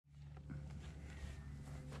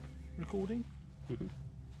recording?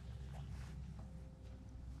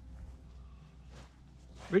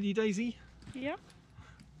 Ready, Daisy? Yeah.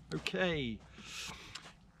 Okay.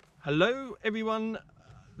 Hello, everyone.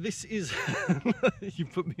 This is... you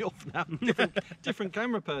put me off now. Different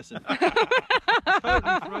camera person.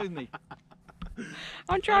 Totally thrown me.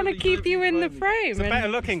 I'm trying to keep you in the frame. It's a better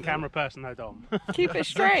looking camera person though, Dom. Keep it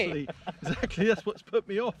straight. Exactly, that's what's put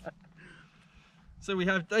me off. So we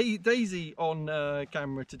have Daisy on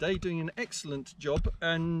camera today doing an excellent job,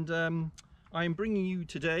 and I am bringing you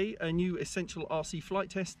today a new essential RC flight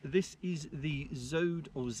test. This is the ZOHD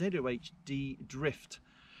or ZOHD Drift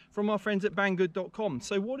from our friends at banggood.com.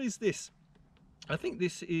 So what is this? I think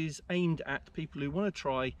this is aimed at people who want to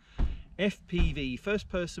try FPV, first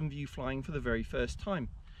person view flying, for the very first time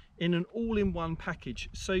in an all-in-one package.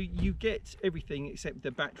 So you get everything except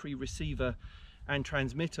the battery, receiver and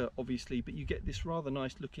transmitter, obviously, but you get this rather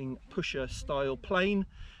nice looking pusher style plane.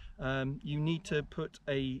 You need to put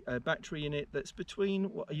a battery in it that's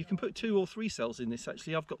between, well, you can put 2 or 3 cells in this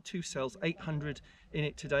actually. I've got 2 cells, 800 in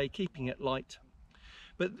it today, keeping it light.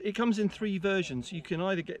 But it comes in 3 versions. You can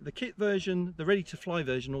either get the kit version, the ready to fly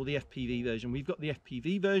version, or the FPV version. We've got the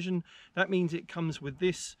FPV version. That means it comes with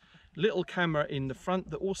this little camera in the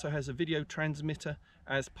front that also has a video transmitter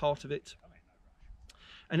as part of it.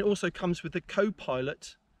 And it also comes with the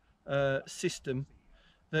co-pilot system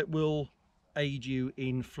that will aid you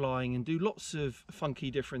in flying and do lots of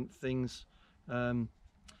funky different things,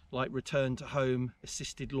 like return to home,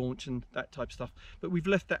 assisted launch and that type of stuff. But we've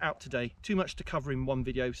left that out today. Too much to cover in one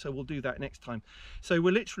video, so we'll do that next time. So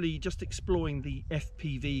we're literally just exploring the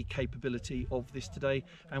FPV capability of this today,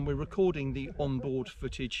 and we're recording the onboard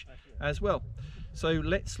footage as well. So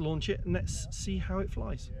let's launch it and let's see how it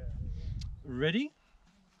flies. Ready?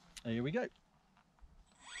 Here we go.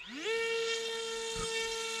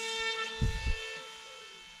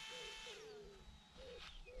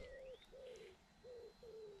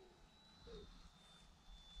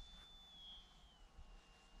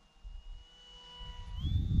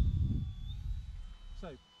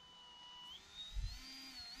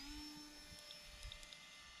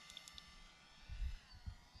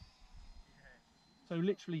 So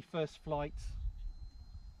literally first flight,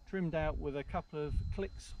 trimmed out with a couple of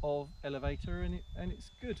clicks of elevator, and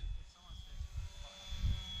it's good.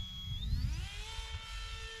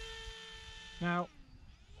 Now,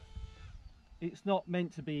 it's not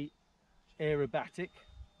meant to be aerobatic,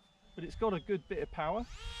 but it's got a good bit of power.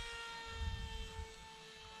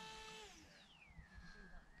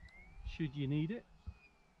 Should you need it.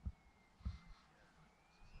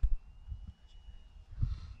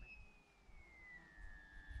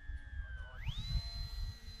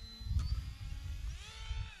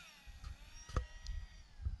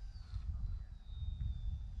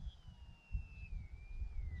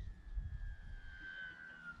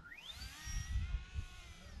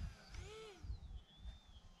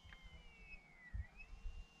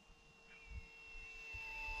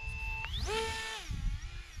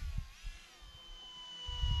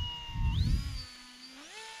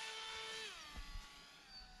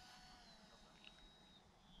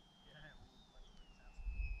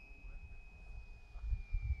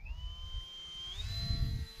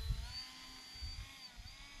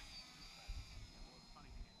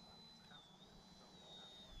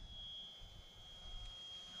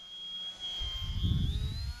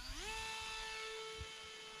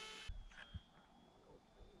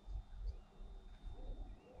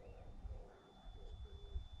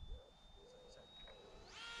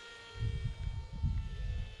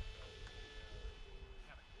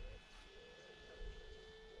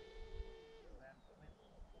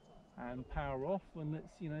 And power off, and let's,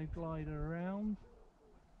 you know, glide around.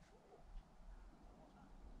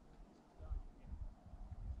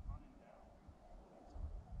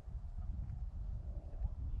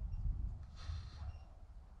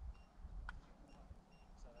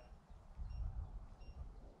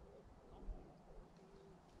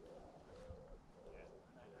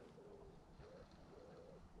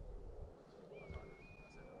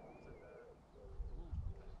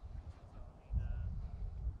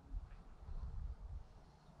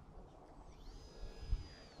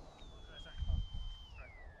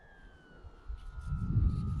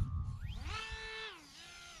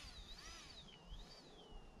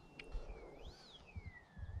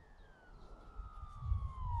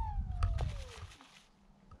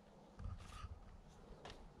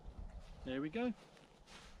 There we go.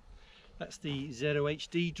 That's the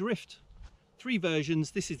ZOHD Drift. 3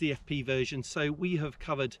 versions. This is the FP version. So we have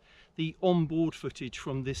covered the onboard footage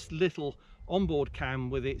from this little onboard cam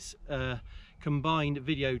with its combined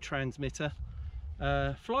video transmitter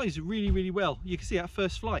Flies really well. You can see at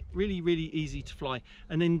first flight, really easy to fly.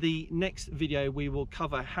 And in the next video we will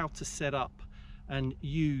cover how to set up and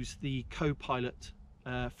use the co-pilot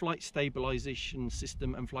flight stabilization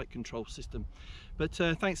system and flight control system. But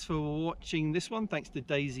thanks for watching this one. Thanks to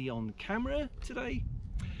Daisy on camera today,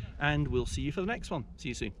 and we'll see you for the next one. See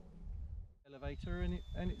you soon. Elevator,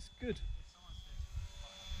 and it's good.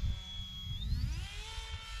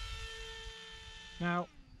 Now,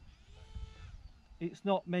 it's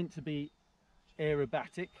not meant to be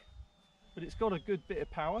aerobatic, but it's got a good bit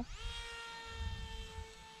of power.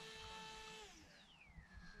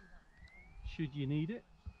 Should you need it.